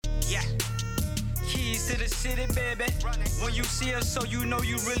to the city, baby. When you see us, so you know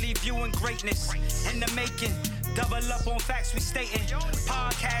you really viewing greatness in the making. Double up on facts we stating.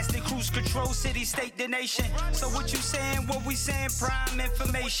 Podcasting, cruise control, city, state, the nation. So what you saying, what we saying, prime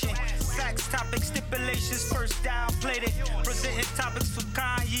information. Facts, topics, stipulations, first down, played it. Presenting topics for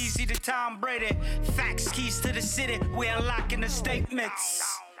Kanye, to Tom Brady. Facts, keys to the city, we unlocking the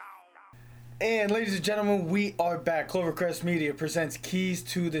statements. And ladies and gentlemen, we are back. Clovercrest Media presents Keys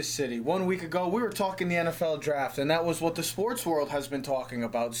to the City. 1 week ago, we were talking the NFL draft, and that was what the sports world has been talking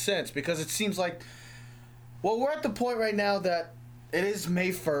about since, because it seems like, well, we're at the point right now that it is May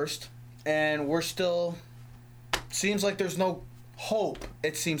 1st, and we're still, seems like there's no hope,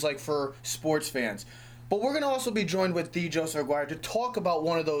 it seems like, for sports fans. But we're going to also be joined with D. Joseph Aguirre to talk about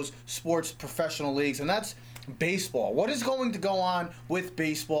one of those sports professional leagues, and that's baseball. What is going to go on with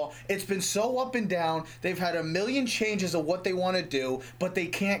baseball? It's been so up and down. They've had a million changes of what they want to do, but they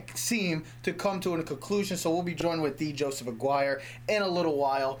can't seem to come to a conclusion. So we'll be joined with D. Joseph Aguirre in a little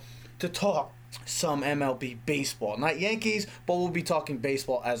while to talk some MLB baseball. Not Yankees, but we'll be talking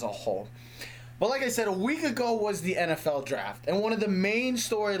baseball as a whole. But like I said, a week ago was the NFL draft, and one of the main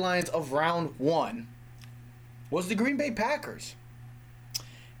storylines of round one was the Green Bay Packers.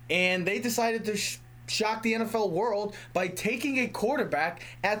 And they decided to shock the NFL world by taking a quarterback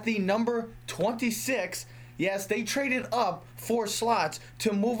at the number 26. Yes, they traded up 4 slots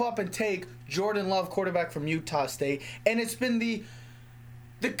to move up and take Jordan Love, quarterback from Utah State. And it's been the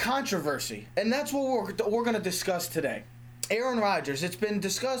controversy. And that's what we're going to discuss today. Aaron Rodgers, it's been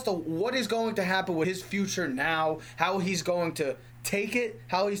discussed what is going to happen with his future now, how he's going to take it,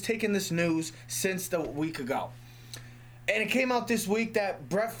 how he's taken this news since the week ago. And it came out this week that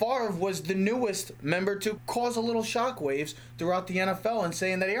Brett Favre was the newest member to cause a little shockwaves throughout the NFL, and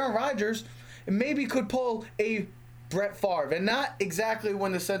saying that Aaron Rodgers maybe could pull a Brett Favre. And not exactly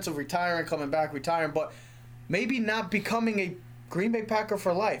in the sense of retiring, but maybe not becoming a Green Bay Packer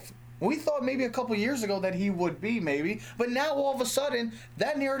for life. We thought maybe a couple years ago that he would be, maybe. But now, all of a sudden,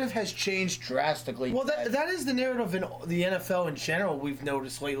 that narrative has changed drastically. Well, that is the narrative in the NFL in general we've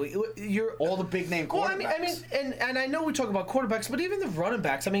noticed lately. All the big-name quarterbacks. Well, I mean, and I know we talk about quarterbacks, but even the running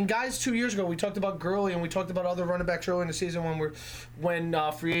backs. I mean, guys, 2 years ago, we talked about Gurley, and we talked about other running backs early in the season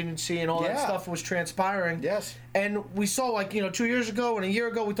when free agency and all that stuff was transpiring. Yes. And we saw, 2 years ago and a year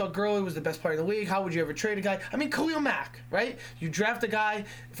ago, we thought Gurley was the best player in the league. How would you ever trade a guy? I mean, Khalil Mack, right? You draft a guy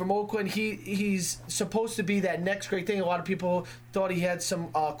from Oakland. He's supposed to be that next great thing. A lot of people thought he had some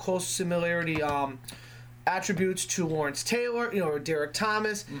close similarity attributes to Lawrence Taylor, or Derek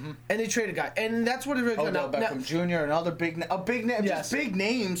Thomas, and they traded a guy, and that's what it really got. Odell Beckham Jr. and other big name, yes. Just big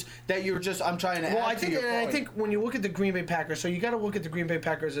names that you're just. I'm trying to. Well, add to your point. I think when you look at the Green Bay Packers, so you got to look at the Green Bay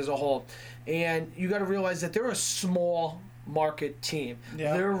Packers as a whole, and you got to realize that they're a small market team.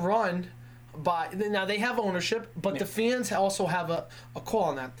 Yeah. They're run by now they have ownership, but the fans also have a call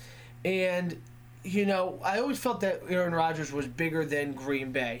on that. And, I always felt that Aaron Rodgers was bigger than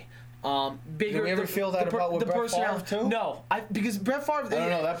Green Bay. Bigger. Did we ever feel that about with Brett Favre, too? No. Because Brett Favre... I don't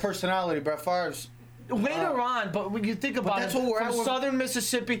know. That personality, Brett Favre's... Later on, but when you think about that's it, what we're from at Southern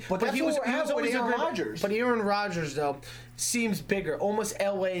Mississippi... But that's he what was, we're he at was with always Aaron a great... Rodgers. But Aaron Rodgers, though, seems bigger. Almost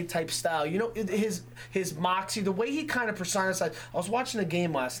L.A.-type style. His moxie, the way he kind of personifies... I was watching a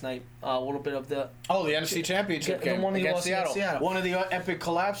game last night, a little bit of the... Oh, the NFC Championship game against Seattle. One of the epic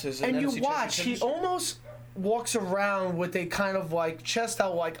collapses in and NFC you watch, he almost walks around with a kind of chest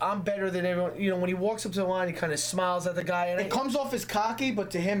out, I'm better than everyone. When he walks up to the line, he kind of smiles at the guy. And it comes off as cocky,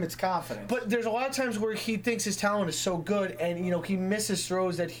 but to him, it's confident. But there's a lot of times where he thinks his talent is so good, and he misses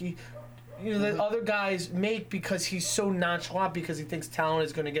throws that that other guys make because he's so nonchalant because he thinks talent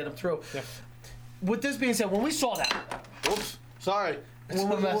is going to get him through. Yeah. With this being said, when we saw that, oops, sorry. When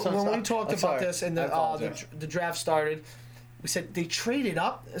we talked about this and the draft started. We said they traded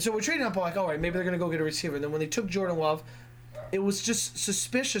up. So we're trading up, all right, maybe they're going to go get a receiver. And then when they took Jordan Love, it was just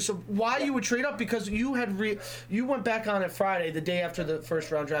suspicious of why you would trade up, because you went back on it Friday, the day after the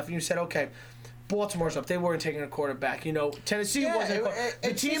first round draft, and you said, okay, Baltimore's up. They weren't taking a quarterback. Tennessee wasn't.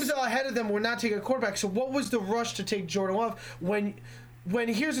 The teams ahead of them were not taking a quarterback. So what was the rush to take Jordan Love when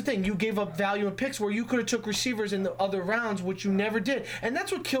here's the thing, you gave up value in picks where you could have took receivers in the other rounds, which you never did. And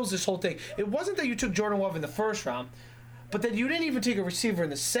that's what kills this whole thing. It wasn't that you took Jordan Love in the first round. But then you didn't even take a receiver in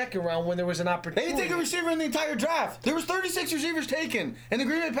the second round when there was an opportunity. They didn't take a receiver in the entire draft. There was 36 receivers taken, and the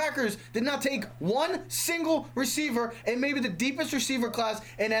Green Bay Packers did not take one single receiver in maybe the deepest receiver class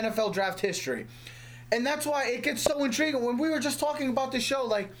in NFL draft history. And that's why it gets so intriguing. When we were just talking about this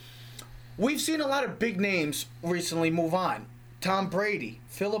show, we've seen a lot of big names recently move on. Tom Brady,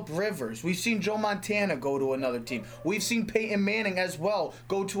 Phillip Rivers. We've seen Joe Montana go to another team. We've seen Peyton Manning as well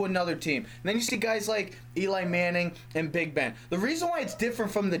go to another team. And then you see guys like Eli Manning and Big Ben. The reason why it's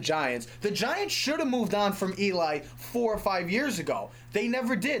different from the Giants should have moved on from Eli 4 or 5 years ago. They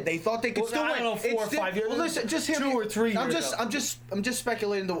never did. They thought they could still win. I don't know, 4 or 5 years. Well, listen, just hear 2 me. or 3 years. I'm just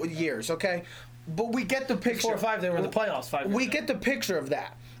speculating the years, okay? But we get the picture. 4 or 5, they were in the playoffs 5 years We ago. get the picture of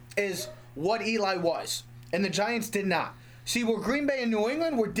that, is what Eli was. And the Giants did not. See, where Green Bay and New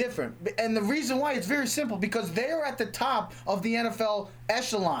England were different. And the reason why, it's very simple. Because they are at the top of the NFL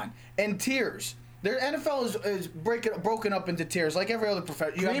echelon and tiers. Their NFL is broken up into tiers, like every other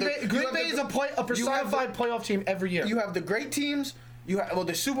profession. Green Bay is a personified playoff team every year. You have the great teams. You have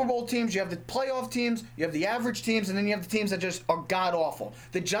the Super Bowl teams, you have the playoff teams, you have the average teams, and then you have the teams that just are god-awful.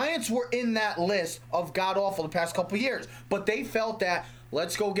 The Giants were in that list of god-awful the past couple of years, but they felt that,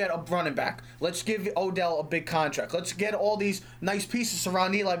 let's go get a running back. Let's give Odell a big contract. Let's get all these nice pieces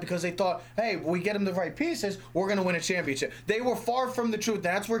around Eli because they thought, hey, we get him the right pieces, we're going to win a championship. They were far from the truth.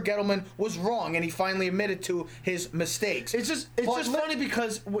 That's where Gettleman was wrong, and he finally admitted to his mistakes. It's just funny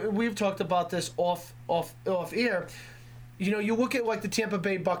because we've talked about this off air. You know, you look at like the Tampa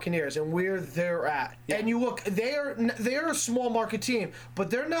Bay Buccaneers and where they're at, and you look, they're a small market team,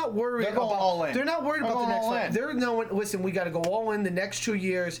 but they're not worried about all in. They're not worried about the next one. They're knowing, listen, we got to go all in the next 2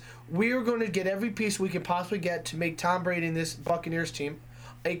 years. We're going to get every piece we can possibly get to make Tom Brady and this Buccaneers team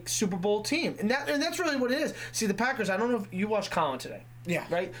a Super Bowl team, and that's really what it is. See, the Packers. I don't know if you watched Colin today. Yeah.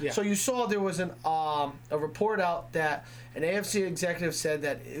 Right. Yeah. So you saw there was a report out that an AFC executive said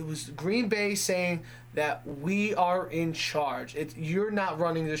that it was Green Bay saying that we are in charge. You're not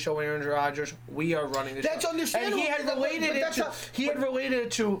running the show, Aaron Rodgers. We are running the show. That's understandable. And he had related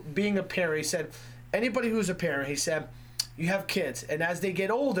it to being a parent. He said, anybody who's a parent, he said, you have kids, and as they get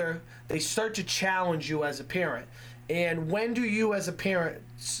older, they start to challenge you as a parent. And when do you, as a parent,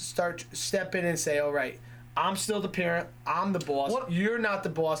 step in and say, all right, I'm still the parent, I'm the boss, you're not the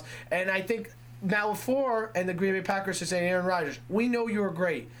boss. And I think now and the Green Bay Packers are saying, Aaron Rodgers, we know you're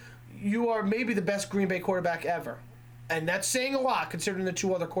great. You are maybe the best Green Bay quarterback ever. And that's saying a lot considering the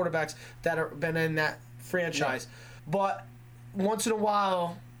 2 other quarterbacks that have been in that franchise. Yeah. But once in a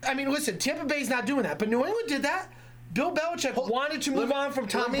while, I mean, listen, Tampa Bay's not doing that, but New England did that. Bill Belichick wanted to move on from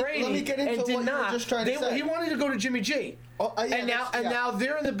Tom Brady and did not. He wanted to go to Jimmy G. Now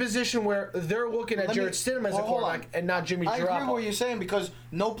they're in the position where they're looking at Jarrett Stidham as a quarterback and not Jimmy Garoppolo. I agree with what you're saying because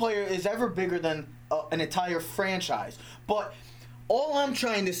no player is ever bigger than an entire franchise. But all I'm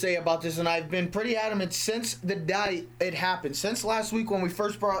trying to say about this, and I've been pretty adamant since the day it happened, since last week when we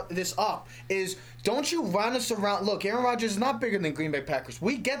first brought this up, is don't you run us around. Look, Aaron Rodgers is not bigger than Green Bay Packers.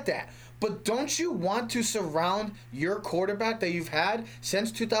 We get that. But don't you want to surround your quarterback that you've had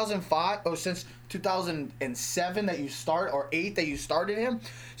since 2005 or since 2007 that you start or 8 that you started him?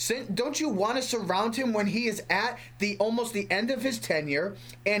 Don't you want to surround him when he is at almost the end of his tenure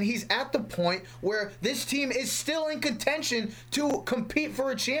and he's at the point where this team is still in contention to compete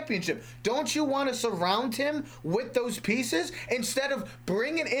for a championship? Don't you want to surround him with those pieces instead of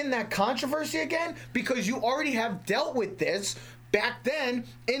bringing in that controversy again because you already have dealt with this back then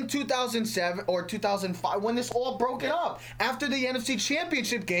in 2007 or 2005 when this all broke up. After the NFC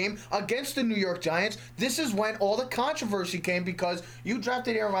Championship game against the New York Giants, this is when all the controversy came because you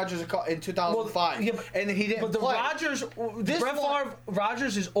drafted Aaron Rodgers in 2005 and then he didn't play.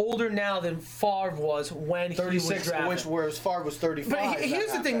 Rodgers is older now than Favre was when 36, he was drafted. Whereas Favre was 35. But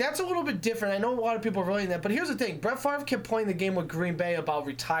here's the thing. That's a little bit different. I know a lot of people are relating that, but here's the thing. Brett Favre kept playing the game with Green Bay about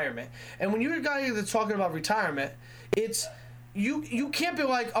retirement. And when you're a guy that's talking about retirement, it's... You can't be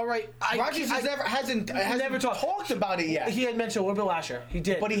like, all right. Rodgers hasn't talked about it yet. He had mentioned a little bit last year. He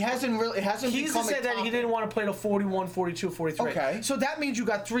did, but he hasn't really. He's said that he didn't want to play to 41, 42, 43. Okay. So that means you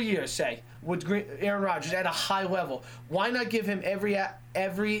got 3 years, say, with Aaron Rodgers at a high level. Why not give him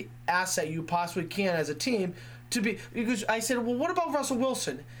every asset you possibly can as a team to be? Because I said, well, what about Russell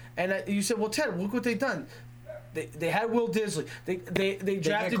Wilson? And you said, well, Ted, look what they've done. They had Will Disley. They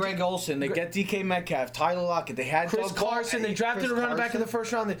drafted get Greg Olsen. They get DK Metcalf, Tyler Lockett. They had Chris Carson. They drafted a running back in the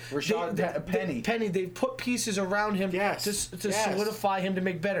first round. Rashad Penny. They put pieces around him to solidify him to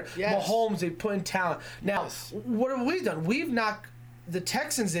make better. Yes. Mahomes, they put in talent. Now, what have we done? We've knocked the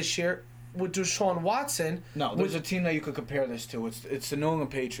Texans this year with Deshaun Watson. No, there's a team that you could compare this to. It's the New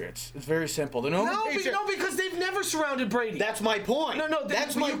England Patriots. It's very simple. The New England Patriots. No, because they've never surrounded Brady. That's my point.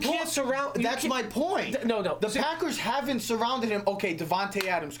 That's my point. Can't surround. That's my point. No. The Packers haven't surrounded him. Okay, Devontae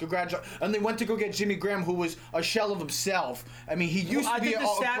Adams, congratulations. And they went to go get Jimmy Graham, who was a shell of himself. I mean, he used to be a great tight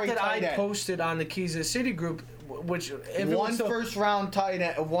end. I think the stat that I posted on the Keys of the City group which one first round tight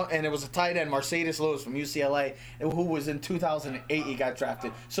end, and it was a tight end, Mercedes Lewis from UCLA, who was in 2008. He got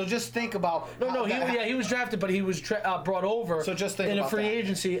drafted. So just think about. He was drafted, but he was brought over. So just think in about a free that.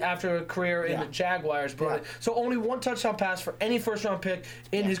 agency after a career in the Jaguars. So only one touchdown pass for any first round pick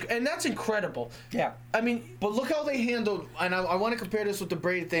in his, and that's incredible. Yeah, I mean, but look how they handled. And I want to compare this with the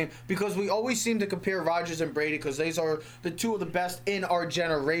Brady thing because we always seem to compare Rodgers and Brady because these are the two of the best in our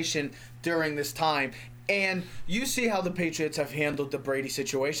generation during this time. And you see how the Patriots have handled the Brady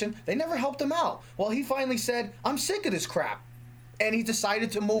situation. They never helped him out. Well, he finally said, I'm sick of this crap. And he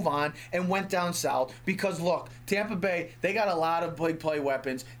decided to move on and went down south because, look, Tampa Bay, they got a lot of big play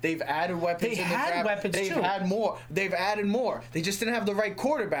weapons. They've added weapons in the draft. They've had more. They've added more. They just didn't have the right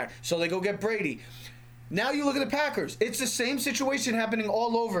quarterback, so they go get Brady. Now you look at the Packers. It's the same situation happening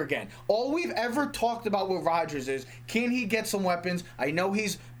all over again. All we've ever talked about with Rodgers is, can he get some weapons? I know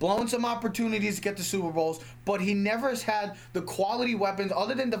he's blown some opportunities to get to Super Bowls, but he never has had the quality weapons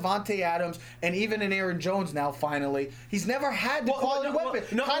other than Devontae Adams and even in Aaron Jones now, finally. He's never had the quality weapons.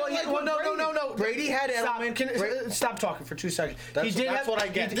 No. Brady had Edelman. Stop talking for 2 seconds. That's what I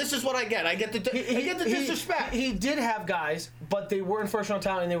get. This is what I get. I get the disrespect. He did have guys, but they weren't first-round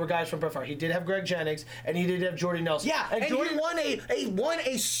talent, and they were guys from Brett Favre. He did have Greg Jennings, and he did have Jordy Nelson. Yeah, and Jordy won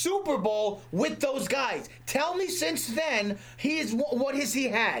a Super Bowl with those guys. Tell me since then, what has he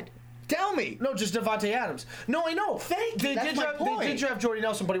had? Tell me. No, just Devontae Adams. No, I know. Thank you. That's my point. They did draft Jordy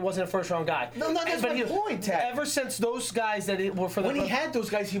Nelson, but he wasn't a first-round guy. No, that's my point, Ted. Ever since those guys were for the... When he had those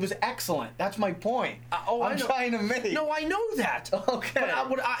guys, he was excellent. That's my point. I'm trying to make. No, I know that. Okay.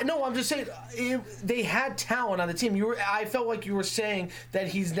 But I'm just saying, they had talent on the team. I felt like you were saying that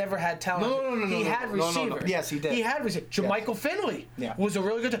he's never had talent. No. He had receivers. No. Yes, he did. He had receivers. Jermichael Finley was a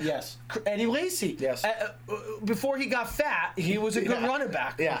really good... Yes. Eddie Lacy. Yes. Before he got fat, he was a good running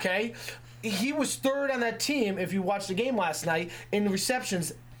back. Yeah. Okay? He was third on that team. If you watched the game last night in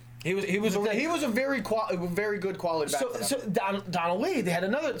receptions, he was a very good quality back. So Donald Lee, they had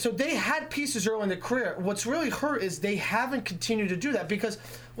another. So they had pieces early in their career. What's really hurt is they haven't continued to do that because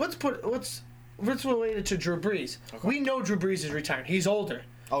let's relate it to Drew Brees. Okay. We know Drew Brees is retiring. He's older.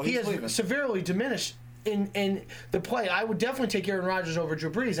 He has severely diminished in the play. I would definitely take Aaron Rodgers over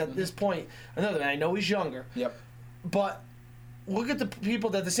Drew Brees at this point. I know he's younger. Yep. But look at the people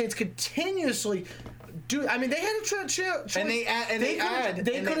that the Saints continuously do. I mean, they had a choice. And they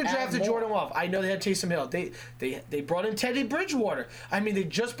could have drafted Jordan Love. I know they had Taysom Hill. They brought in Teddy Bridgewater. I mean, they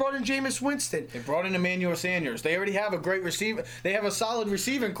just brought in Jameis Winston. They brought in Emmanuel Sanders. They already have a great receiver. They have a solid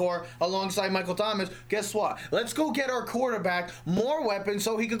receiving core alongside Michael Thomas. Guess what? Let's go get our quarterback more weapons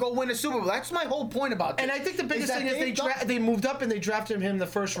so he could go win a Super Bowl. That's my whole point about this. And I think the biggest thing is they moved up and they drafted him in the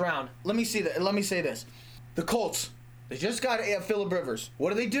first round. Let me say this. The Colts. They just got Phillip Rivers.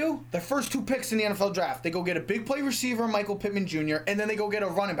 What do? Their first 2 picks in the NFL draft. They go get a big play receiver, Michael Pittman Jr., and then they go get a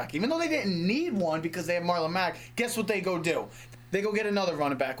running back. Even though they didn't need one because they have Marlon Mack, guess what they go do? They go get another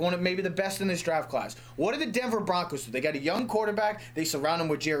running back, one of maybe the best in this draft class. What do the Denver Broncos do? They got a young quarterback. They surround him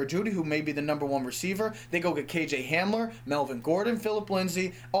with Jared Judy, who may be the number 1 receiver. They go get KJ Hamler, Melvin Gordon, Philip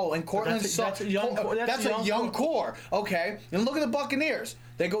Lindsay. Oh, and Cortland Sutton. That's a young core. Okay. And look at the Buccaneers.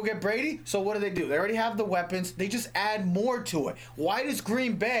 They go get Brady. So what do? They already have the weapons. They just add more to it. Why does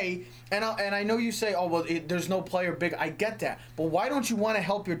Green Bay, and I know you say, there's no player big. I get that. But why don't you want to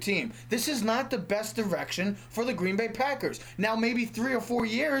help your team? This is not the best direction for the Green Bay Packers. Now, maybe 3 or 4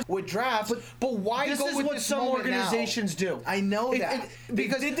 years with drafts, but why go with this moment now? This is what some organizations do. I know that.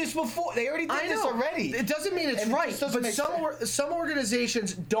 Because they did this before. They already did this already. It doesn't mean it's right. But some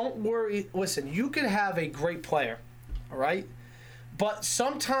organizations don't worry. Listen, you can have a great player, all right? But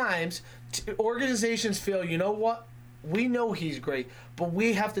sometimes organizations feel, you know what? We know he's great, but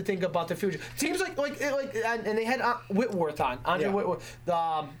we have to think about the future. Teams like and they had Whitworth on. Whitworth.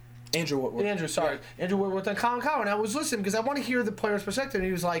 Andrew Whitworth. Andrew Whitworth and Colin Cowherd. I was listening because I want to hear the player's perspective. And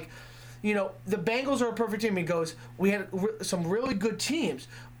he was like, the Bengals are a perfect team. He goes, we had some really good teams,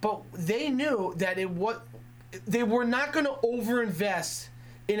 but they knew that they were not going to overinvest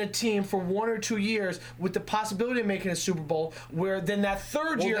in a team for 1 or 2 years with the possibility of making a Super Bowl, where then that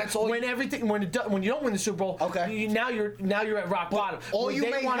third year, when you don't win the Super Bowl, now you're at rock bottom.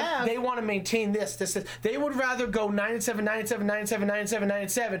 They want to maintain this. They would rather go 9-7, 9-7, 9-7, 9-7,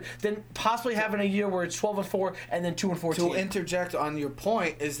 9-7 than possibly having a year where it's 12-4 and then 2-14. To interject on your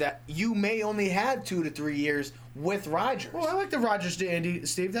point is that you may only have 2 to 3 years with Rodgers. Well, I like the Rodgers to Andy,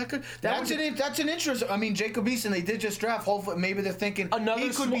 Steve. That's an interest. I mean, Jacob Eason, they did just draft. Hopefully, maybe they're thinking he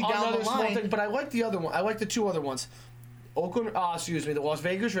could be down the line. Thing, but I like the other one. I like the 2 other ones. The Las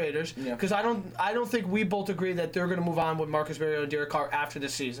Vegas Raiders. Because I don't think we both agree that they're going to move on with Marcus Mariota and Derek Carr after the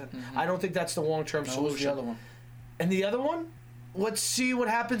season. Mm-hmm. I don't think that's the long-term solution. Who's the other one? And the other one, let's see what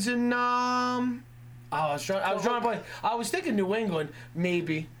happens in. I was thinking New England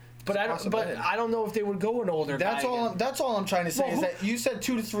maybe. But I don't know if they would go an older guy. That's all I'm trying to say is that you said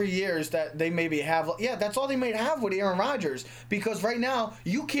 2 to 3 years that they maybe have. Yeah, that's all they may have with Aaron Rodgers, because right now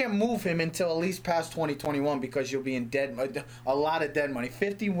you can't move him until at least past 2021 because you'll be in a lot of dead money,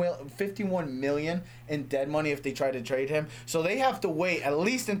 $51 million in dead money if they try to trade him. So they have to wait at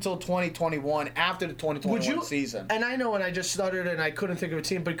least until 2021 after the 2021 season. And I know, and I just stuttered and I couldn't think of a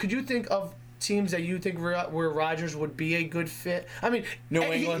team, but could you think of teams that you think where Rodgers would be a good fit? I mean, New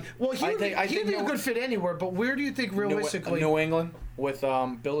England. He'd be a good fit anywhere, but where do you think realistically? New England with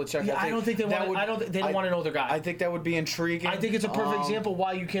Belichick. Yeah, I don't think they want. They don't want an older guy. I think that would be intriguing. I think it's a perfect example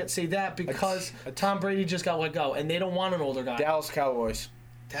why you can't say that, because Tom Brady just got let go, and they don't want an older guy. Dallas Cowboys.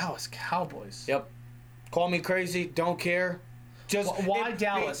 Yep. Call me crazy. Don't care. Why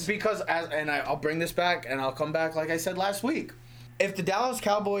Dallas? Because I'll bring this back, and I'll come back like I said last week. If the Dallas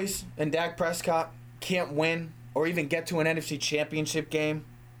Cowboys and Dak Prescott can't win or even get to an NFC Championship game,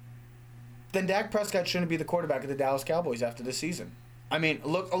 then Dak Prescott shouldn't be the quarterback of the Dallas Cowboys after this season. I mean,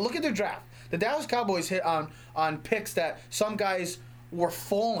 look at their draft. The Dallas Cowboys hit on picks that some guys were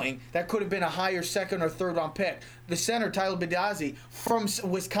falling that could have been a higher second or third round pick. The center, Tyler Biadasz from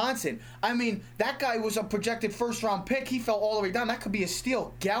Wisconsin. I mean, that guy was a projected first round pick. He fell all the way down. That could be a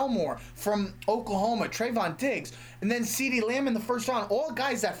steal. Galmore from Oklahoma, Trayvon Diggs, and then CeeDee Lamb in the first round. All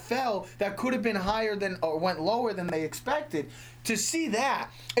guys that fell that could have been higher than or went lower than they expected. To see that,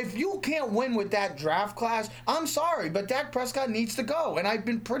 if you can't win with that draft class, I'm sorry, but Dak Prescott needs to go. And I've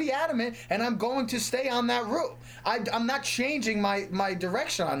been pretty adamant, and I'm going to stay on that route. I'm not changing my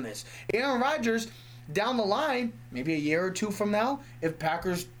direction on this. Aaron Rodgers, down the line, maybe a year or two from now, if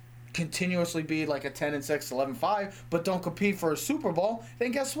Packers continuously be like a 10-6, 11-5, but don't compete for a Super Bowl,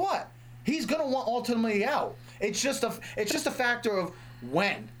 then guess what? He's going to want ultimately out. It's just a factor of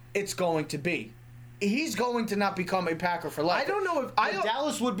when it's going to be. He's going to not become a Packer for life. I don't know if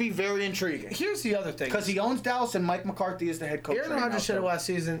Dallas would be very intriguing. Here's the other thing, because he owns Dallas and Mike McCarthy is the head coach. Aaron Rodgers said last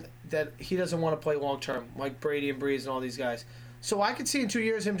season that he doesn't want to play long term, like Brady and Breeze and all these guys. So I could see in 2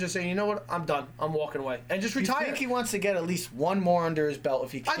 years him just saying, you know what, I'm done, I'm walking away, and just retire. You think he wants to get at least one more under his belt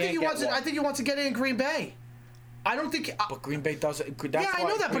if he can't? I think he wants to get it in Green Bay. I don't think. But Green Bay doesn't. I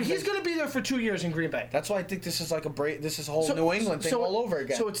know that, but he's going to be there for 2 years in Green Bay. That's why I think this is like this is a whole New England thing all over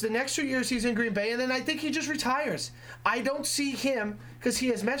again. So it's the next 2 years he's in Green Bay, and then I think he just retires. I don't see him, because he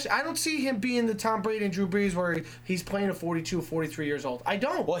has mentioned, I don't see him being the Tom Brady and Drew Brees where he's playing at 42, 43 years old. I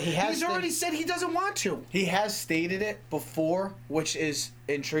don't. Well, he's already said he doesn't want to. He has stated it before, which is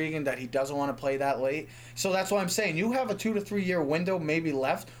intriguing that he doesn't want to play that late. So that's why I'm saying you have a 2 to 3 year window maybe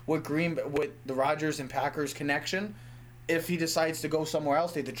left with the Rodgers and Packers connection. If he decides to go somewhere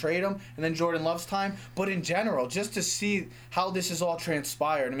else, they had to trade him, and then Jordan Love's time. But in general, just to see how this has all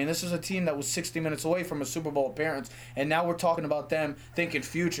transpired. I mean, this is a team that was 60 minutes away from a Super Bowl appearance, and now we're talking about them thinking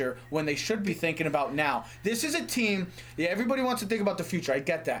future when they should be thinking about now. This is a team, everybody wants to think about the future. I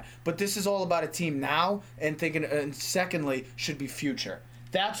get that. But this is all about a team now, and secondly, should be future.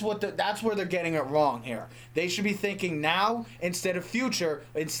 That's where they're getting it wrong here. They should be thinking now instead of future.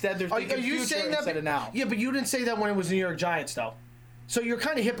 Instead, they're thinking future instead of now. Yeah, but you didn't say that when it was New York Giants, though. So you're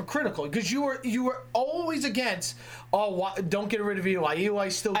kind of hypocritical because you were always against. Don't get rid of Eli.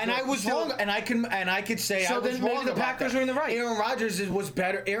 Eli's still. And I was wrong, and I could say so I was then wrong. Maybe the Packers are in the right. Aaron Rodgers was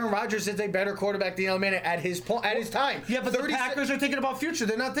better. Aaron Rodgers is a better quarterback than Eli Manning at his time. Yeah, but the Packers are thinking about future.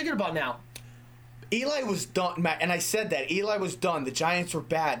 They're not thinking about now. Eli was done, Matt, and I said that. Eli was done. The Giants were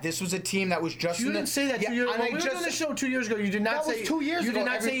bad. This was a team that was just... You didn't say that 2 years ago. We were doing the show 2 years ago. You did not say... That was 2 years ago. You did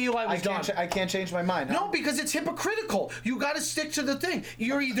not say Eli was done. I can't change my mind. No, because it's hypocritical. You got to stick to the thing.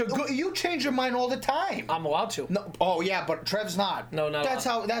 You're either good... You change your mind all the time. I'm allowed to. No. Oh, yeah, but Trev's not. No. That's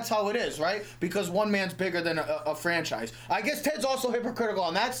how it is, right? Because one man's bigger than a franchise. I guess Ted's also hypocritical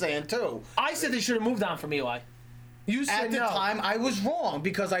on that saying, too. I said they should have moved on from Eli. You said at the time, I was wrong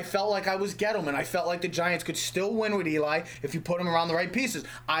because I felt like I was Gettleman. I felt like the Giants could still win with Eli if you put them around the right pieces.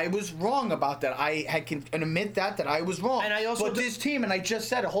 I was wrong about that. I can admit that I was wrong. And I also but this team, and I just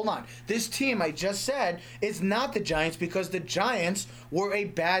said it, hold on. This team, I just said, is not the Giants because the Giants were a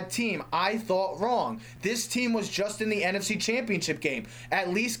bad team. I thought wrong. This team was just in the NFC Championship game.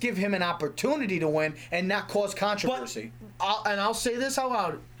 At least give him an opportunity to win and not cause controversy. I'll say this out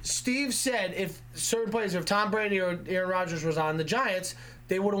loud. Steve said if certain players, if Tom Brady or Aaron Rodgers was on the Giants,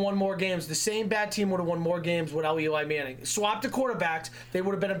 they would have won more games. The same bad team would have won more games without Eli Manning. Swap the quarterbacks, they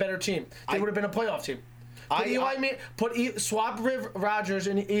would have been a better team. They would have been a playoff team. Swap Rodgers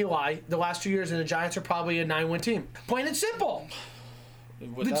and Eli the last 2 years, and the Giants are probably a 9-win team. Plain and simple.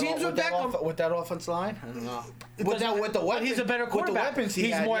 With that offense line, I don't know. With the weapons, he's a better quarterback.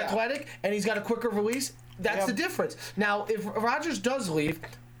 He's more athletic, and he's got a quicker release. That's the difference. Now, if Rodgers does leave,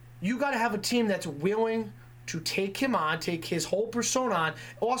 you got to have a team that's willing to take him on, take his whole persona on.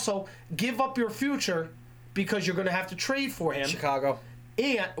 Also, give up your future because you're going to have to trade for him. Chicago.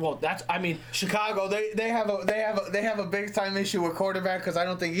 And Chicago. They have a big time issue with quarterback because I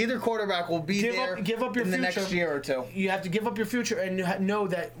don't think either quarterback will be give up your in future. The next year or two. You have to give up your future and know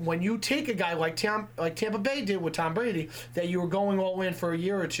that when you take a guy like Tampa Bay did with Tom Brady, that you were going all in for a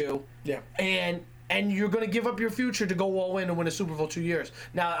year or two. Yeah. And you're going to give up your future to go all in and win a Super Bowl 2 years.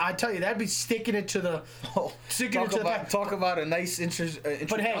 Now, I tell you, that'd be sticking it to the. Talk about a nice introduction.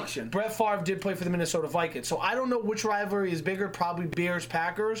 But hey, Brett Favre did play for the Minnesota Vikings, so I don't know which rivalry is bigger. Probably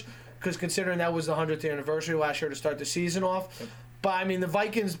Bears-Packers, because considering that was the 100th anniversary last year to start the season off. But I mean, the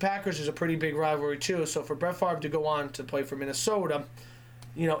Vikings-Packers is a pretty big rivalry too. So for Brett Favre to go on to play for Minnesota,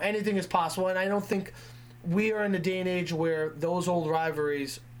 anything is possible. And I don't think we are in a day and age where those old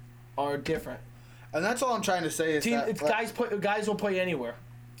rivalries are different. And that's all I'm trying to say is guys will play anywhere.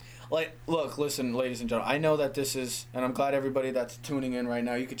 Look, listen, ladies and gentlemen. I know that this is, and I'm glad everybody that's tuning in right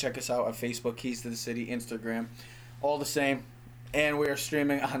now. You can check us out on Facebook, Keys to the City, Instagram, all the same. And we are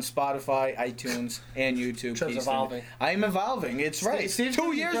streaming on Spotify, iTunes, and YouTube. Just evolving. I am evolving. It's right.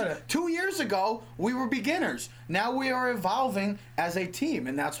 2 years ago, we were beginners. Now we are evolving as a team,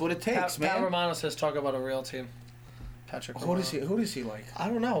 and that's what it takes, man. Pat Romano says, talk about a real team. Patrick Romano. Who does he like? I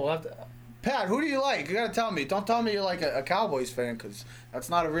don't know. We'll have to... Pat, who do you like? You gotta tell me. Don't tell me you're like a Cowboys fan, because that's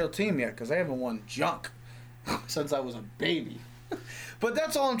not a real team yet, because they haven't won junk since I was a baby. But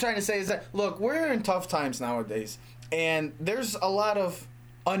that's all I'm trying to say is that, look, we're in tough times nowadays, and there's a lot of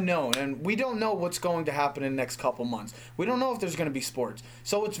unknown, and we don't know what's going to happen in the next couple months. We don't know if there's going to be sports.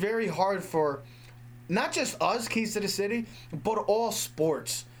 So it's very hard for not just us, Keys to the City, but all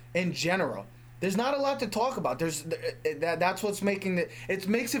sports in general. There's not a lot to talk about. That's what's making it. It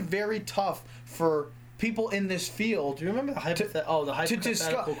makes it very tough for people in this field. Do you remember the hypothetical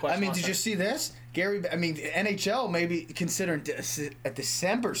question? I mean, did you see this, Gary? I mean, NHL maybe considering a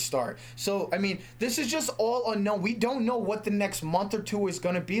December start. So I mean, this is just all unknown. We don't know what the next month or two is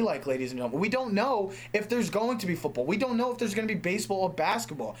going to be like, ladies and gentlemen. We don't know if there's going to be football. We don't know if there's going to be baseball or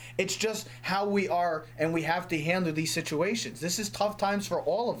basketball. It's just how we are, and we have to handle these situations. This is tough times for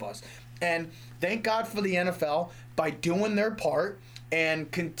all of us. And thank God for the NFL by doing their part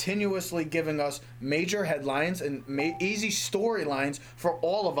and continuously giving us major headlines and easy storylines for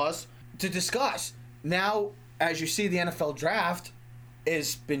all of us to discuss. Now, as you see, the NFL draft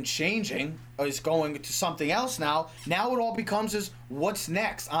has been changing, is going to something else now. Now it all becomes is what's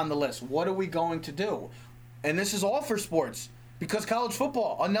next on the list? What are we going to do? And this is all for sports, because college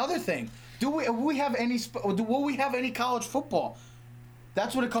football, another thing. Will we have any college football?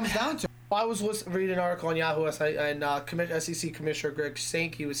 That's what it comes down to. I was reading an article on Yahoo, and SEC Commissioner Greg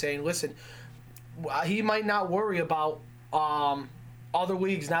Sankey was saying, listen, he might not worry about other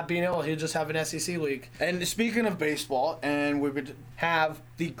leagues not being able. He'll just have an SEC league. And speaking of baseball, and we would have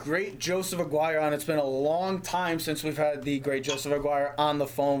the great Joseph Aguirre on. It's been a long time since we've had the great Joseph Aguirre on the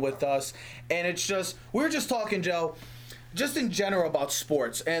phone with us. And we were just talking, Joe, just in general about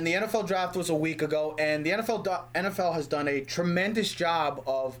sports. And the NFL draft was a week ago, and the NFL has done a tremendous job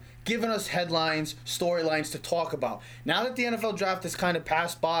of giving us headlines, storylines to talk about. Now that the NFL draft has kind of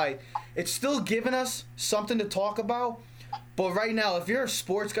passed by, it's still giving us something to talk about. But right now, if you're a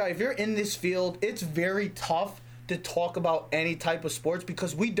sports guy, if you're in this field, it's very tough to talk about any type of sports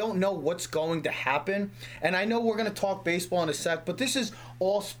because we don't know what's going to happen. And I know we're going to talk baseball in a sec, but this is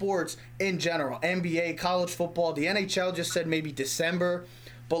all sports in general. NBA, college football, the NHL just said maybe December.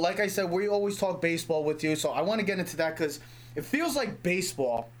 But like I said, we always talk baseball with you, so I want to get into that because it feels like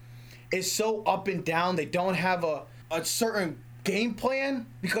baseball is so up and down. They don't have a certain game plan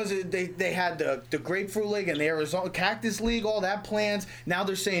because they had the Grapefruit League and the Arizona Cactus League, all that plans. Now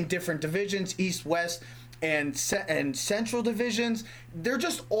they're saying different divisions, East, West, and Central divisions. They're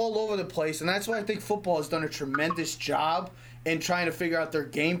just all over the place, and that's why I think football has done a tremendous job in trying to figure out their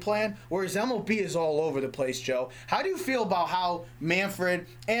game plan, whereas MLB is all over the place, Joe. How do you feel about how Manfred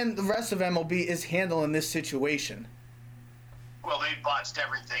and the rest of MLB is handling this situation? Well, they've botched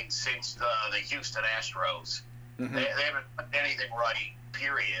everything since the Houston Astros. Mm-hmm. They haven't done anything right,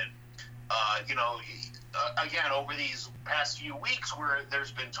 period. Again, over these past few weeks where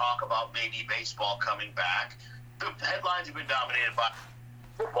there's been talk about maybe baseball coming back, the headlines have been dominated by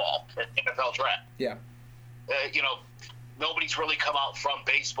football and NFL draft. Yeah. Nobody's really come out from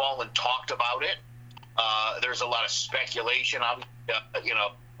baseball and talked about it. There's a lot of speculation.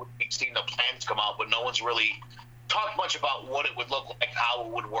 We've seen the plans come out, but no one's really talked much about what it would look like, how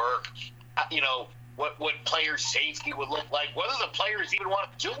it would work, what player safety would look like, whether the players even want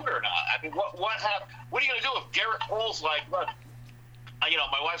to do it or not. I mean, what are you going to do if Garrett Cole's like, look,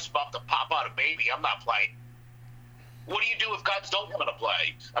 my wife's about to pop out a baby, I'm not playing. What do you do if guys don't want to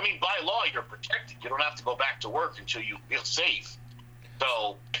play? I mean, by law, you're protected. You don't have to go back to work until you feel safe.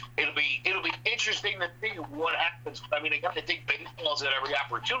 So it'll be interesting to see what happens. I mean, I think baseball's at every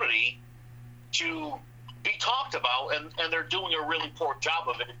opportunity to be talked about, and they're doing a really poor job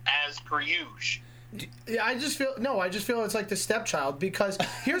of it as per usual. Yeah, I just feel it's like the stepchild, because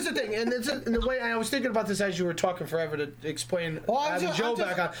here's the thing, and the way I was thinking about this as you were talking forever to explain having Joe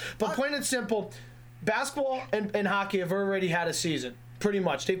back on. But plain and simple, basketball and hockey have already had a season, pretty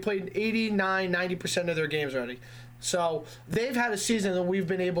much. They've played 89-90% of their games already. So they've had a season that we've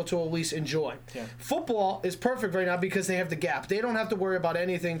been able to at least enjoy. Yeah. Football is perfect right now because they have the gap. They don't have to worry about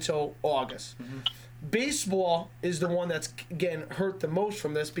anything till August. Mm-hmm. Baseball is the one that's getting hurt the most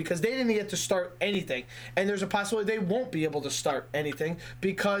from this because they didn't get to start anything. And there's a possibility they won't be able to start anything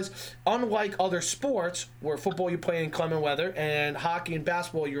because unlike other sports, where football you play in inclement weather and hockey and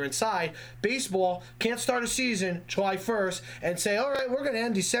basketball you're inside, baseball can't start a season July 1st and say, all right, we're going to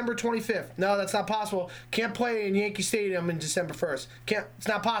end December 25th. No, that's not possible. Can't play in Yankee Stadium in December 1st. It's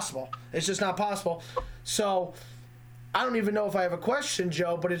not possible. It's just not possible. So I don't even know if I have a question,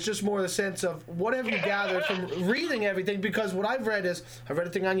 Joe, but it's just more the sense of what have you gathered from reading everything? Because what I've read is, I read a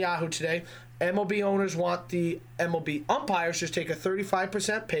thing on Yahoo today, MLB owners want the MLB umpires just take a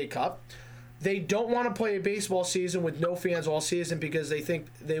 35% pay cut. They don't want to play a baseball season with no fans all season because they think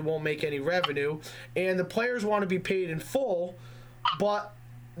they won't make any revenue. And the players want to be paid in full, but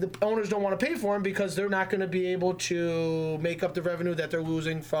the owners don't want to pay for them because they're not going to be able to make up the revenue that they're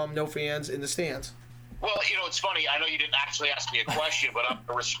losing from no fans in the stands. Well, it's funny. I know you didn't actually ask me a question, but I'm going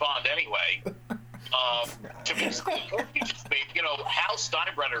to respond anyway. To basically, Hal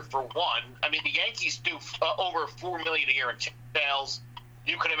Steinbrenner, for one. I mean, the Yankees do over $4 million a year in ticket sales.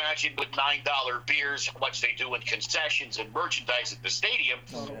 You can imagine with $9 beers how much they do in concessions and merchandise at the stadium.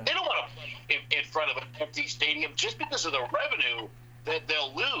 Oh, yeah. They don't want to play in front of an empty stadium just because of the revenue that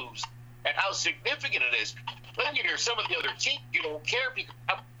they'll lose and how significant it is. Then you hear some of the other teams, you don't care because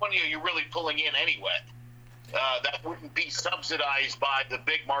how much money are you really pulling in anyway? That wouldn't be subsidized by the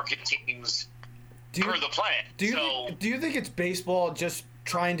big market teams per the plan. Do you think it's baseball just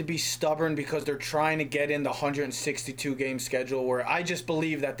trying to be stubborn because they're trying to get in the 162-game schedule, where I just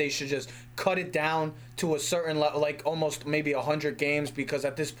believe that they should just cut it down to a certain level, like almost maybe 100 games, because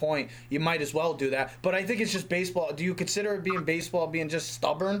at this point you might as well do that. But I think it's just baseball. Do you consider it being baseball being just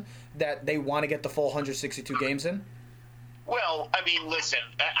stubborn that they want to get the full 162 games in? Well, I mean, listen,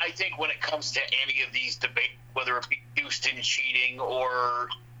 I think when it comes to any of these debates, whether it be Houston cheating or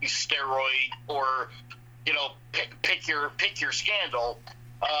steroid or pick your scandal,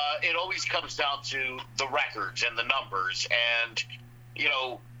 it always comes down to the records and the numbers. And,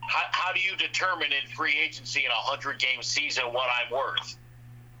 how do you determine in free agency in a 100-game season what I'm worth?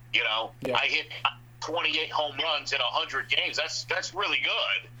 Yeah. I hit 28 home runs in 100 games. That's really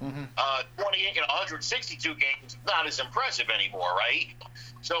good. Mm-hmm. 28 in 162 games, not as impressive anymore, right?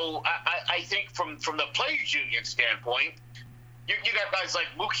 So I think from the Players Union standpoint, you got guys like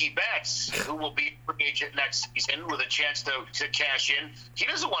Mookie Betts, who will be a free agent next season with a chance to cash in. He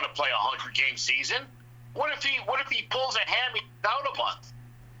doesn't want to play a 100-game season. What if he pulls a hammy out a month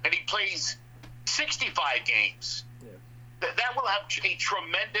and he plays 65 games? Yeah. That will have a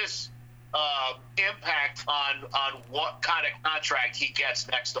tremendous impact on what kind of contract he gets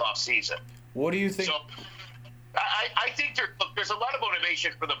next off season. What do you think? So, I think there's a lot of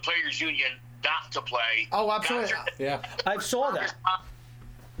motivation for the Players Union not to play. Oh, absolutely. Yeah, I saw that.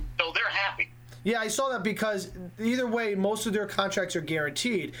 So they're happy. Yeah, I saw that because either way, most of their contracts are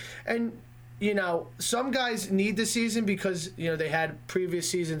guaranteed. And, some guys need the season because, they had previous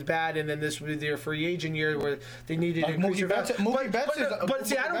seasons bad, and then this would be their free agent year where they needed to increase their value. But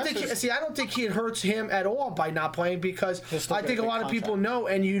see, I don't think it hurts him at all by not playing because I think a lot of people know,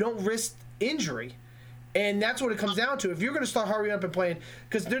 and you don't risk injury. And that's what it comes down to. If you're going to start hurrying up and playing,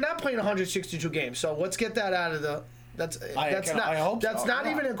 because they're not playing 162 games, so let's get that out of the. That's not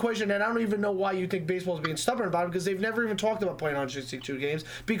even an equation, and I don't even know why you think baseball is being stubborn about it, because they've never even talked about playing 162 games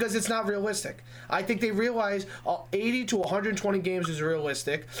because it's not realistic. I think they realize 80 to 120 games is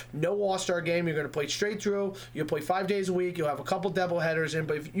realistic. No All-Star game. You're going to play straight through. You'll play 5 days a week. You'll have a couple doubleheaders in,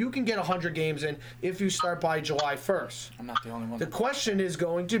 but if you can get 100 games in if you start by July 1st. I'm not the only one. The question is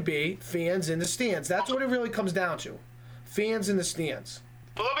going to be fans in the stands. That's what it really comes down to. Fans in the stands.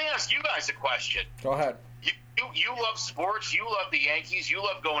 Well, let me ask you guys a question. Go ahead. You love sports. You love the Yankees. You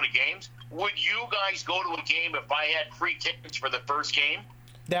love going to games. would you guys go to a game if I had free tickets for the first game?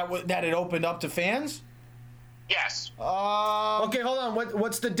 That it opened up to fans? Yes. Okay, hold on.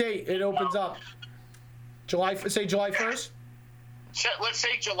 What's the date it opens up? July 1st? Let's say July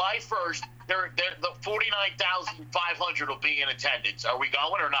 1st. The 49,500 will be in attendance. Are we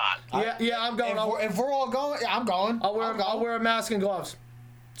going or not? Yeah, I'm going. If we're all going, yeah, I'm going. I'll wear a mask and gloves.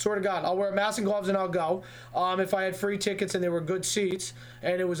 Swear to God, I'll wear a mask and gloves and I'll go. If I had free tickets and there were good seats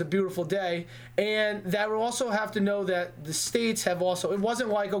and it was a beautiful day. And that would also have to know that the states have also. It wasn't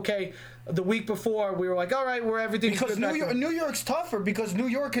like, okay, the week before we were like, all right, everything's because good. New York's tougher because New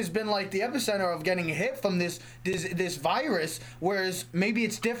York has been like the epicenter of getting hit from this virus, whereas maybe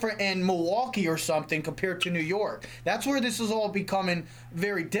it's different in Milwaukee or something compared to New York. That's where this is all becoming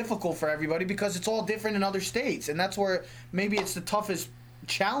very difficult for everybody because it's all different in other states, and that's where maybe it's the toughest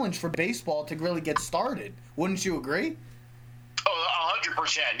challenge for baseball to really get started. Wouldn't you agree? Oh,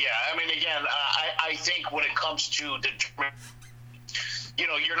 100%. Yeah. I mean, again, I think when it comes to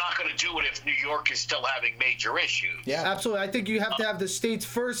you're not going to do it if New York is still having major issues. Yeah, absolutely. I think you have to have the states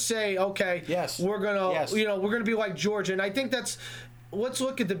first say, okay, yes, we're gonna be like Georgia, and I think that's. Let's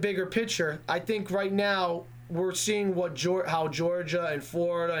look at the bigger picture. I think right now we're seeing how Georgia and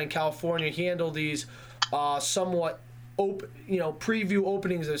Florida and California handle these somewhat preview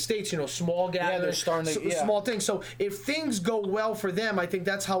openings of the states, small gatherings, they're starting to, small things. So if things go well for them, I think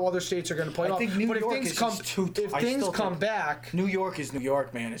that's how other states are going to play off. Think New York is just too if things come back, New York is New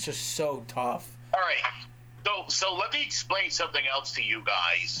York, man. It's just so tough. All right, so let me explain something else to you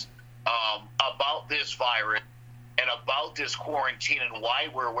guys about this virus and about this quarantine and why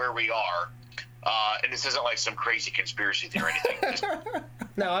we're where we are. And this isn't like some crazy conspiracy theory or anything.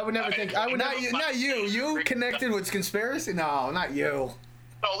 No, I would never think. I would not you. You connected with conspiracy? No, not you.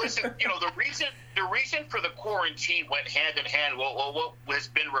 No, listen. The reason for the quarantine went hand in hand. What has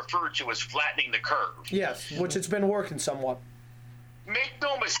been referred to as flattening the curve. Yes, which it's been working somewhat. Make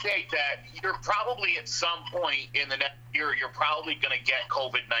no mistake that you're probably at some point in the next year you're probably going to get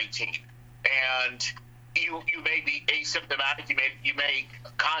COVID-19, and you may be asymptomatic. You may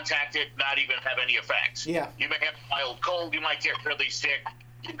contact it, not even have any effects. Yeah. You may have a mild cold. You might get really sick.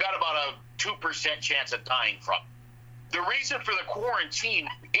 You've got about a 2% chance of dying from it. The reason for the quarantine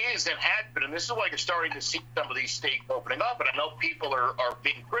is and has been, and this is why you're starting to see some of these states opening up, and I know people are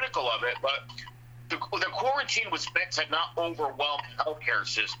being critical of it, but the quarantine was meant to not overwhelm the healthcare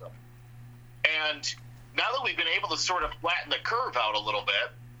system. And now that we've been able to sort of flatten the curve out a little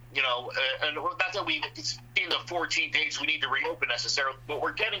bit, and not that we've seen the 14 days we need to reopen necessarily, but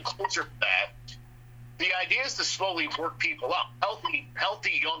we're getting closer to that. The idea is to slowly work people up, healthy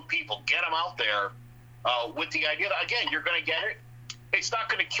young people, get them out there with the idea that, again, you're going to get it. It's not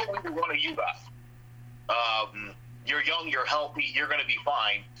going to kill either one of you guys. You're young, you're healthy, you're going to be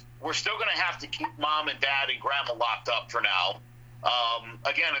fine. We're still going to have to keep mom and dad and grandma locked up for now,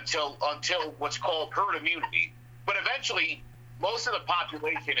 again, until what's called herd immunity. But eventually, most of the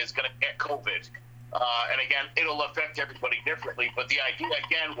population is going to get COVID. And again, it'll affect everybody differently. But the idea,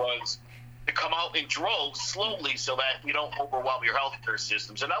 again, was to come out in droves slowly so that you don't overwhelm your healthcare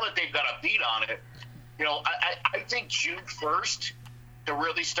system. So now that they've got a beat on it, I think June 1st to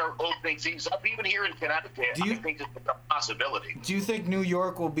really start opening things up, even here in Connecticut, I think it's a possibility. Do you think New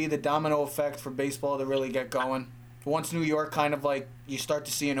York will be the domino effect for baseball to really get going? Once New York kind of like you start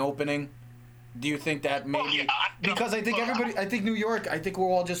to see an opening? Do you think that maybe? Oh, yeah, because I think everybody, I think New York, I think we're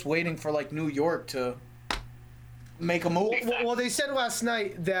all just waiting for like New York to make a move. Well, they said last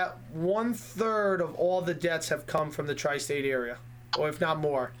night that 1/3 of all the deaths have come from the tri-state area, or if not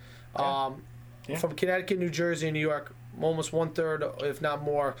more, from Connecticut, New Jersey, and New York. Almost 1/3, if not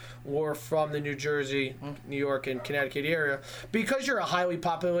more, were from the New Jersey, New York, and Connecticut area because you're a highly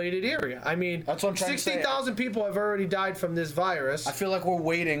populated area. I mean, that's what I'm trying to say. 60,000 people have already died from this virus. I feel like we're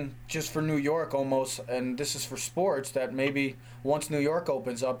waiting just for New York almost, and this is for sports, that maybe once New York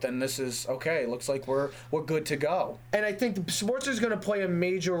opens up, then this is okay. Looks like we're good to go. And I think the sports is going to play a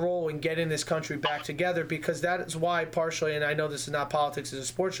major role in getting this country back together because that is why partially, and I know this is not politics, it's a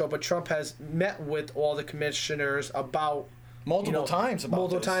sports show, but Trump has met with all the commissioners about multiple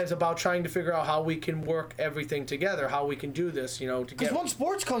times about trying to figure out how we can work everything together, how we can do this, because once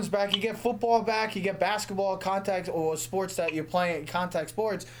sports comes back, you get football back, you get basketball, contact, or sports that you're playing, contact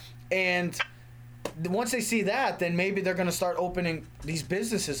sports, and once they see that, then maybe they're going to start opening these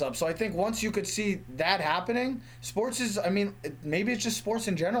businesses up. So I think once you could see that happening, sports is, maybe it's just sports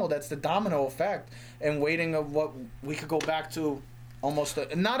in general that's the domino effect and waiting of what we could go back to. Almost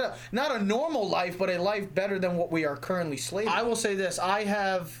not a normal life, but a life better than what we are currently slated. I will say this: I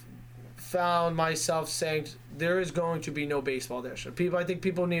have found myself saying there is going to be no baseball there. So I think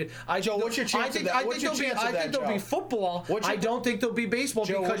people need. Joe, what's your chance of that? I think there'll be football. I don't think there'll be baseball,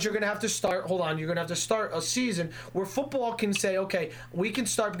 Joe, because you're going to have to start. Hold on, you're going to have to start a season where football can say, okay, we can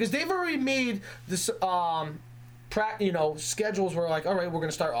start, because they've already made this. Schedules were like, all right, we're going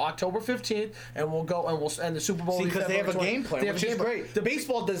to start October 15th, and we'll go and we'll end the Super Bowl. Because they have a game plan, which is great. The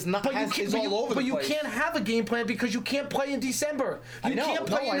baseball does not. Is all over the place. But you can't have a game plan because you can't play in December. You can't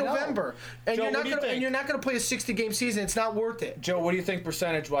play in November, and Joe, you're not going to play a 60-game season. It's not worth it. Joe, what do you think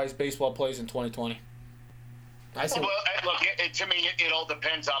percentage-wise baseball plays in 2020? Look, to me, it all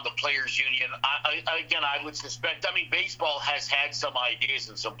depends on the players' union. I would suspect. I mean, baseball has had some ideas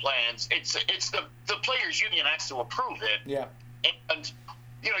and some plans. It's the players' union has to approve it. Yeah. And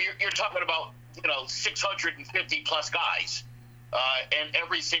you're talking about 650 plus guys, and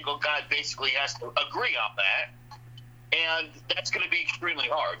every single guy basically has to agree on that. And that's going to be extremely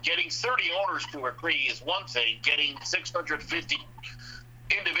hard. Getting 30 owners to agree is one thing. Getting 650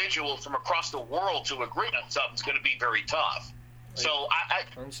 individuals from across the world to agree on something is going to be very tough. So I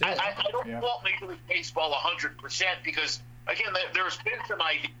don't fault Major League Baseball 100% because, again, there's been some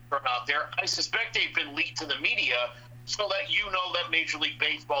ideas out there. I suspect they've been leaked to the media so that you know that Major League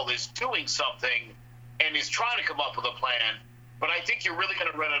Baseball is doing something and is trying to come up with a plan. But I think you're really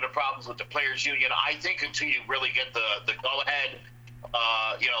going to run into problems with the players' union. I think until you really get the go-ahead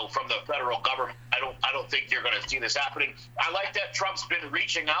from the federal government, I don't think you're going to see this happening. I like that Trump's been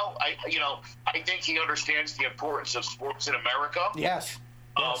reaching out. I think he understands the importance of sports in America. Yes.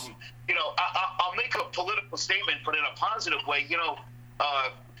 I'll make a political statement, but in a positive way.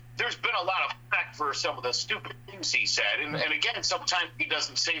 There's been a lot of flack for some of the stupid things he said, and again, sometimes he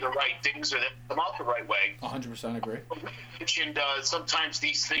doesn't say the right things or they come out the right way. 100% agree. And sometimes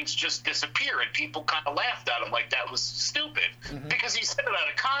these things just disappear, and people kind of laughed at him like that was stupid because he said it out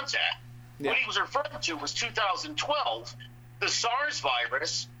of context. Yeah. What he was referring to was 2012, the SARS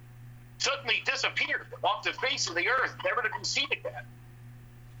virus suddenly disappeared off the face of the earth, never to be seen again.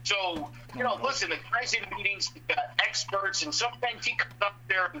 So, listen, the guys in meetings, he's got experts, and sometimes he comes up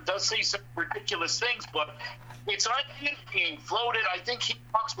there and does say some ridiculous things, but it's ideas being floated. I think he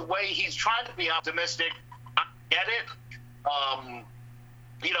walks away. He's trying to be optimistic. I get it.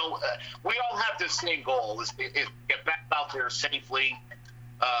 We all have the same goal, is get back out there safely,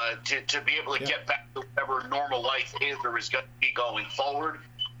 to be able to get back to whatever normal life is or is going to be going forward.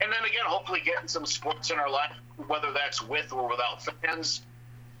 And then, again, hopefully getting some sports in our life, whether that's with or without fans.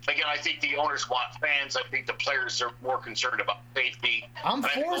 Again, I think the owners want fans. I think the players are more concerned about safety. I'm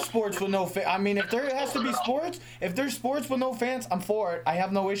for sports with no fans. I mean, if there has to be sports, if there's sports with no fans, I'm for it. I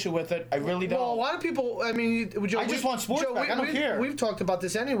have no issue with it. I really don't. Well, a lot of people, I mean, Joe, I just want sports back. I don't care. We've talked about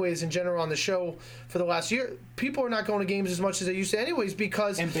this anyways in general on the show for the last year. People are not going to games as much as they used to anyways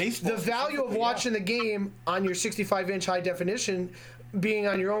because the value of watching the game on your 65-inch high definition, being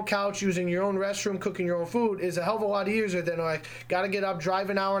on your own couch, using your own restroom, cooking your own food is a hell of a lot easier than got to get up, drive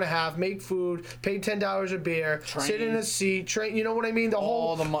an hour and a half, make food, pay $10 a beer, sit in a seat, train. You know what I mean? The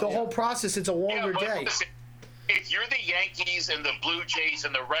whole process. It's a longer day. Listen, if you're the Yankees and the Blue Jays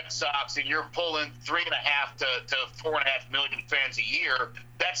and the Red Sox and you're pulling 3.5 to 4.5 million fans a year,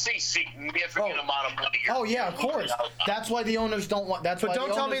 that's a significant amount of money. Oh yeah, of course. That's why the owners don't want. But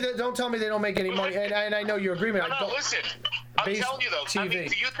don't tell me they don't make any money. And I know your agreement. No, listen. I'm telling you though. TV. I mean,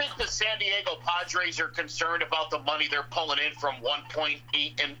 do you think the San Diego Padres are concerned about the money they're pulling in from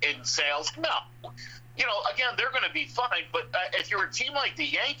 1.8 in sales? No. Again, they're going to be fine. But if you're a team like the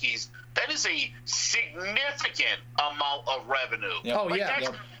Yankees, that is a significant amount of revenue. Yep. Oh, yeah.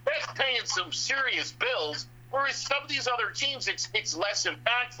 That's paying some serious bills. Whereas some of these other teams, it's less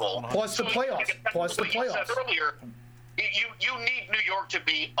impactful. Plus the playoffs. You said earlier, you need New York to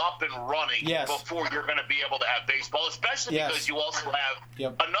be up and running before you're going to be able to have baseball, especially because you also have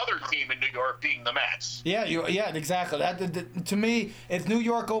another team in New York being the Mets. Yeah, exactly. That to me, if New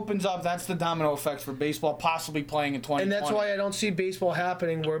York opens up, that's the domino effect for baseball possibly playing in 2020. And that's why I don't see baseball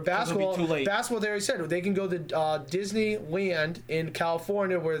happening where basketball, they already said, they can go to Disneyland in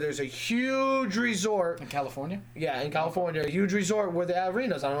California where there's a huge resort. In California? Yeah, in California, a huge resort where they have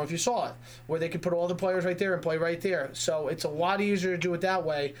arenas. I don't know if you saw it, where they could put all the players right there and play right there. So it's a lot easier to do it that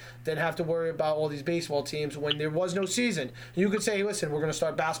way than have to worry about all these baseball teams when there was no season. You could say, listen, we're going to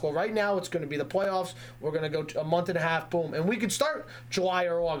start basketball right now. It's going to be the playoffs. We're going to go a month and a half, boom. And we could start July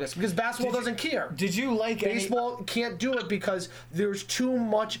or August because basketball doesn't care. Did you like baseball can't do it because there's too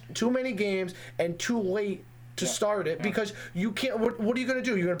many games and too late to start it because you can't. What are you going to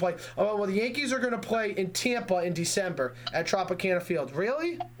do? You're going to play. Oh well, the Yankees are going to play in Tampa in December at Tropicana Field.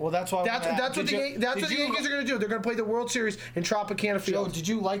 Really? Well, that's why. That's what the Yankees are going to do. They're going to play the World Series in Tropicana Field. Joe, did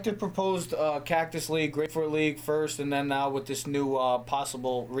you like the proposed Cactus League, Grapefruit League first, and then now with this new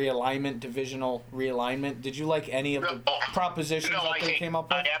possible realignment, divisional realignment? Did you like any of the propositions that they came up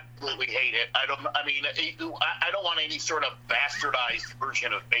with? I absolutely hate it. I don't want any sort of bastardized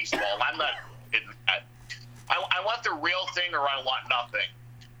version of baseball. I'm not in that. I want the real thing, or I want nothing.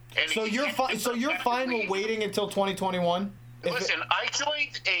 And so you're fine with waiting until 2021? Listen, I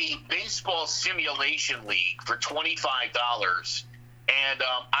joined a baseball simulation league for $25, and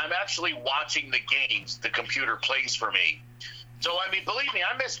I'm actually watching the games the computer plays for me. So, I mean, believe me,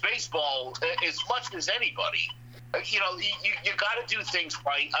 I miss baseball as much as anybody. You know, you got to do things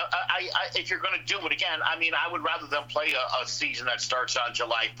right. If you're going to do it again, I mean, I would rather them play a season that starts on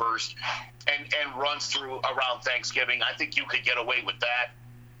July 1st and runs through around Thanksgiving. I think you could get away with that.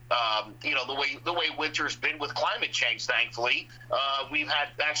 You know, the way winter's been with climate change, thankfully, we've had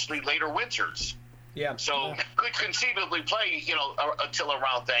actually later winters. Yeah. So could conceivably play, you know, until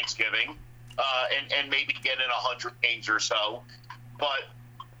around Thanksgiving, and maybe get in 100 games or so. But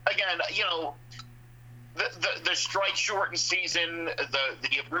again, you know, the strike shortened season,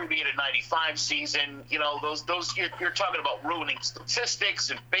 the abbreviated 95 season, you know, those you're talking about ruining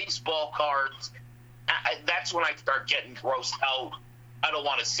statistics and baseball cards. That's when I start getting grossed out. I don't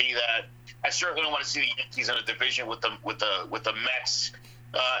want to see that. I certainly don't want to see the Yankees in a division with the Mets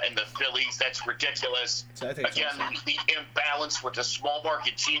and the Phillies. That's ridiculous. Again, the imbalance with the small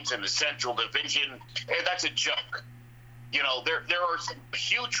market teams in the Central Division, that's a joke. You know, there are some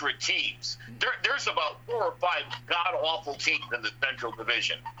putrid teams. There's about 4 or 5 god-awful teams in the Central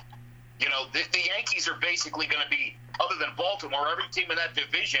Division. You know, the Yankees are basically going to be, other than Baltimore, every team in that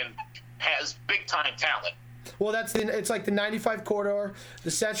division has big-time talent. Well, it's like the 95 corridor,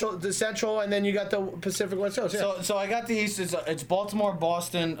 the central, and then you got the Pacific West Coast. Yeah. So I got the East. It's Baltimore,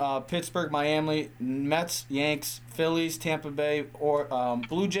 Boston, Pittsburgh, Miami, Mets, Yanks, Phillies, Tampa Bay, or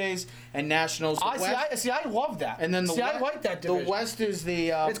Blue Jays, and Nationals. I love that. And then I like that division. The West is the.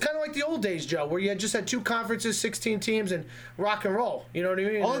 It's kind of like the old days, Joe, where you just had 2 conferences, 16 teams, and rock and roll. You know what I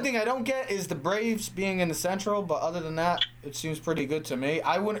mean? Only thing I don't get is the Braves being in the Central, but other than that, it seems pretty good to me.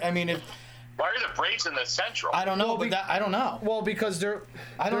 Why are the Braves in the Central? I don't know, I don't know. Well, because they're.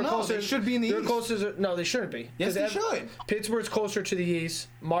 I don't know. Closer, they should be in the East. Closer. No, they shouldn't be. Yes, they should. Pittsburgh's closer to the East.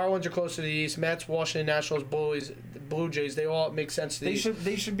 Marlins are closer to the East. Mets, Washington Nationals, Blue Jays. They all make sense to the East.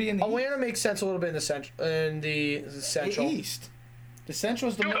 They should be in the Atlanta makes sense a little bit in the Central. The East. The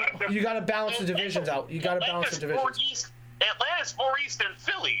Central's the middle. You got to balance the divisions out. You got to balance the divisions. Atlanta's more East than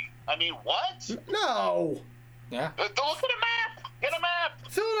Philly. I mean, what? No. Yeah. Look at a map. Get a map.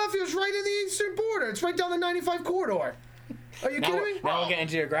 Philadelphia's right in the eastern border. It's right down the 95 corridor. Are you kidding me? Now we're getting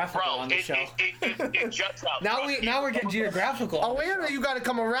geographical on the show. It juts out. Now we're getting geographical. Atlanta, you got to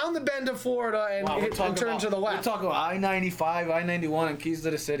come around the bend of Florida and turn to the left. We're talking about I-95, I-91, and Keys to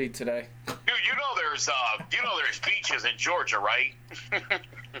the City today. Dude, you know there's beaches in Georgia, right?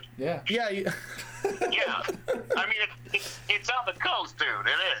 Yeah. Yeah. Yeah. I mean, it's on the coast, dude.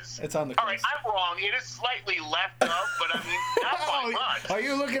 It is. It's on the coast. All right, I'm wrong. It is slightly left up, but I mean, not by much. Are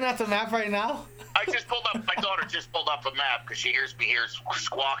you looking at the map right now? I just pulled up. My daughter just pulled up a map because she hears me here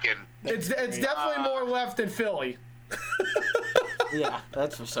squawking. It's definitely more left than Philly. Yeah,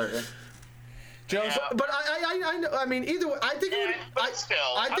 that's for certain. Joe, yeah. But I mean, either way, I think it would.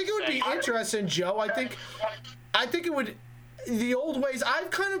 I think it would be interesting, Joe. I think it would. The old ways.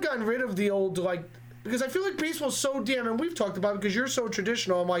 I've kind of gotten rid of the old because I feel like baseball's so damn, and we've talked about it because you're so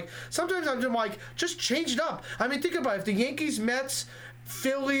traditional. I'm like, sometimes I'm just like, just change it up. I mean, think about it. If the Yankees, Mets,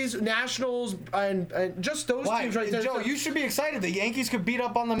 Phillies, Nationals, and just those teams right there. Joe, you should be excited. The Yankees could beat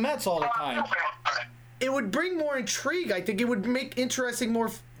up on the Mets all the time. It would bring more intrigue. I think it would make interesting more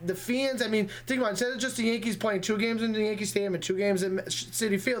the fans. I mean, think about it. Instead of just the Yankees playing 2 games in the Yankee Stadium and 2 games in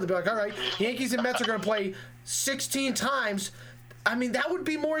Citi Field, they'd be like, all right, Yankees and Mets are going to play 16 times. I mean, that would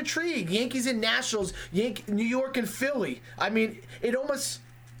be more intrigue. Yankees and Nationals, New York and Philly. I mean, it almost...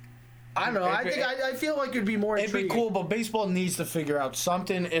 I don't know. I feel like it'd be more intriguing. It'd be cool, but baseball needs to figure out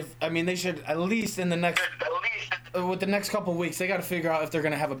something. They should at least in the next... With the next couple of weeks, they got to figure out if they're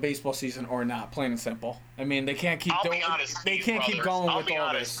going to have a baseball season or not. Plain and simple. I mean, they can't keep. They can't keep going with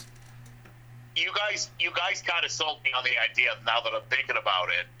all this. You guys kind of sold me on the idea. Now that I'm thinking about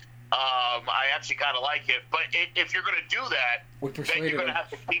it, I actually kind of like it. But if you're going to do that, then you're going to have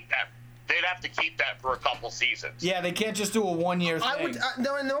to keep that. they'd have to keep that for a couple seasons. Yeah, they can't just do a 1-year thing.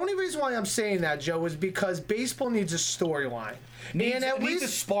 And the only reason why I'm saying that, Joe, is because baseball needs a storyline. It needs a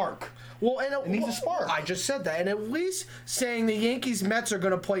spark. Well, it needs a spark. I just said that. And at least saying the Yankees Mets are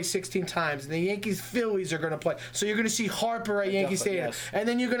going to play 16 times and the Yankees Phillies are going to play. So you're going to see Harper at Yankee Stadium. Yes. And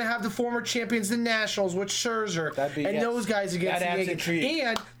then you're going to have the former champions, the Nationals, with Scherzer those guys against the Yankees. Intrigue.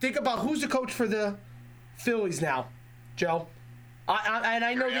 And think about who's the coach for the Phillies now, Joe. I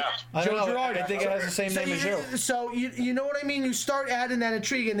know Joe Girardi. I think it has the same name as you. So you know what I mean? You start adding that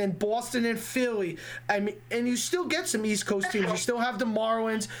intrigue, and then Boston and Philly. I mean, and you still get some East Coast teams. You still have the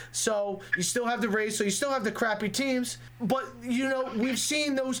Marlins, so you still have the Rays, so you still have the crappy teams. But we've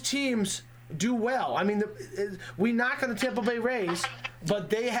seen those teams do well. I mean, we knock on the Tampa Bay Rays, but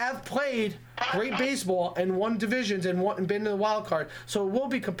they have played great baseball and won divisions and been to the wild card, so it will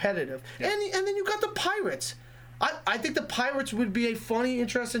be competitive. Yeah. And then you got the Pirates. I think the Pirates would be a funny,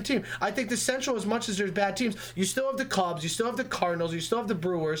 interesting team. I think the Central, as much as there's bad teams, you still have the Cubs, you still have the Cardinals, you still have the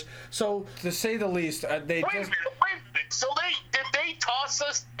Brewers. So, to say the least, wait a minute. So did they toss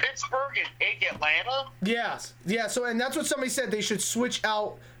us Pittsburgh and take Atlanta? Yes. Yeah. So, and that's what somebody said. They should switch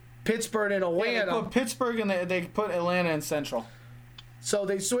out Pittsburgh and Atlanta. Yeah, they put Pittsburgh and they put Atlanta in Central. So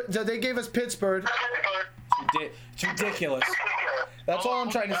they gave us Pittsburgh. It's ridiculous. That's all I'm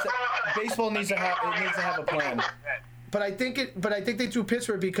trying to say. Baseball needs to have a plan. But I think they threw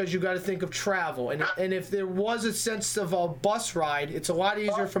Pittsburgh because you got to think of travel, and if there was a sense of a bus ride, it's a lot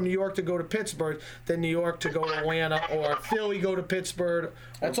easier from New York to go to Pittsburgh than New York to go to Atlanta or Philly go to Pittsburgh.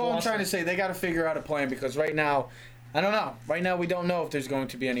 That's all I'm trying to say. They got to figure out a plan because right now, I don't know. Right now, we don't know if there's going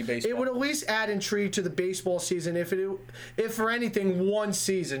to be any baseball. It would at least add intrigue to the baseball season if for anything, one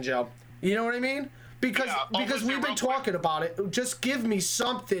season, Joe. You know what I mean? Because we've been talking about it. Just give me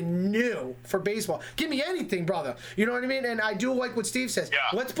something new for baseball. Give me anything, brother. You know what I mean? And I do like what Steve says. Yeah.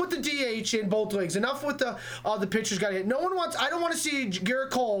 Let's put the DH in both leagues. Enough with the pitchers got to hit. I don't want to see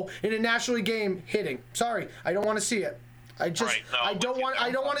Garrett Cole in a National League game hitting. Sorry, I don't want to see it. I don't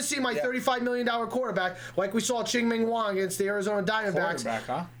want to see my $35 million quarterback like we saw Ching-Ming Wang against the Arizona Diamondbacks. Quarterback,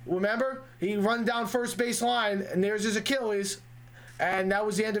 huh? Remember? He run down first base line, and there's his Achilles, and that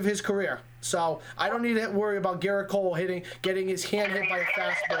was the end of his career. So I don't need to worry about Garrett Cole getting his hand hit by a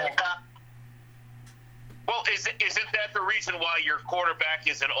fastball. Well, isn't that the reason why your quarterback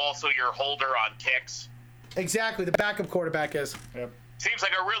isn't also your holder on kicks? Exactly, the backup quarterback is. Yep. Seems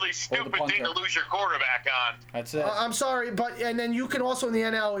like a really stupid thing to lose your quarterback on. That's it. I'm sorry, and then you can also in the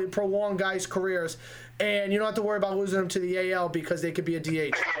NL prolong guys' careers, and you don't have to worry about losing them to the AL because they could be a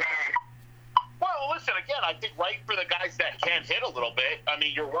DH. Well, listen, again, I think right for the guys that can hit a little bit, I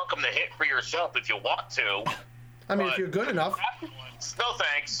mean, you're welcome to hit for yourself if you want to. I mean, if you're good enough. No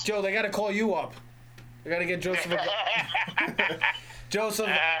thanks. Joe, they got to call you up. They got to get Joseph. Joseph,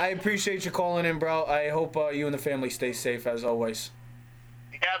 I appreciate you calling in, bro. I hope you and the family stay safe as always.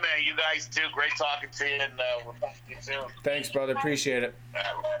 Yeah, man, you guys too. Great talking to you, and we'll talk to you soon. Thanks, brother. Appreciate it.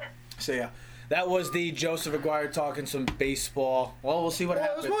 See ya. That was the Joseph Aguirre talking some baseball. Well, we'll see what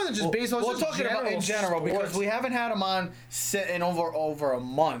happens. It was more than just baseball. We're talking about in general because we haven't had him on in over a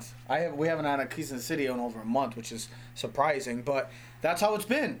month. We haven't had a Keys in the City in over a month, which is surprising. But that's how it's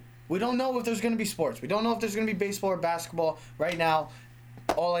been. We don't know if there's going to be sports. We don't know if there's going to be baseball or basketball right now.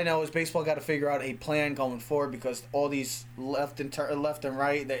 All I know is baseball got to figure out a plan going forward because all these left and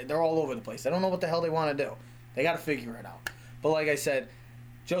right, they're all over the place. They don't know what the hell they want to do. They got to figure it out. But like I said,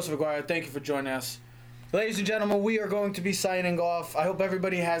 Joseph Aguirre, thank you for joining us. Ladies and gentlemen, we are going to be signing off. I hope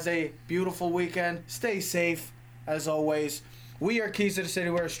everybody has a beautiful weekend. Stay safe, as always. We are Keys to the City.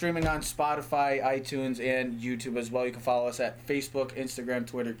 We're streaming on Spotify, iTunes, and YouTube as well. You can follow us at Facebook, Instagram,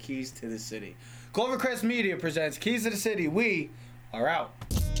 Twitter, Keys to the City. Clovercrest Media presents Keys to the City. We are out.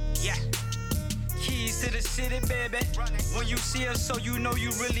 Yeah. Keys to the city, baby. When you see us, so you know you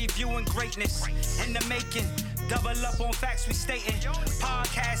really viewing greatness in the making. Double up on facts we stating.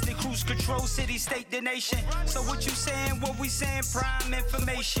 Podcasting, cruise control, city, state, the nation. So what you saying, what we saying, prime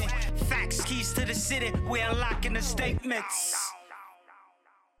information. Facts, keys to the city, we're unlocking the statements.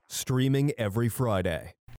 Streaming every Friday.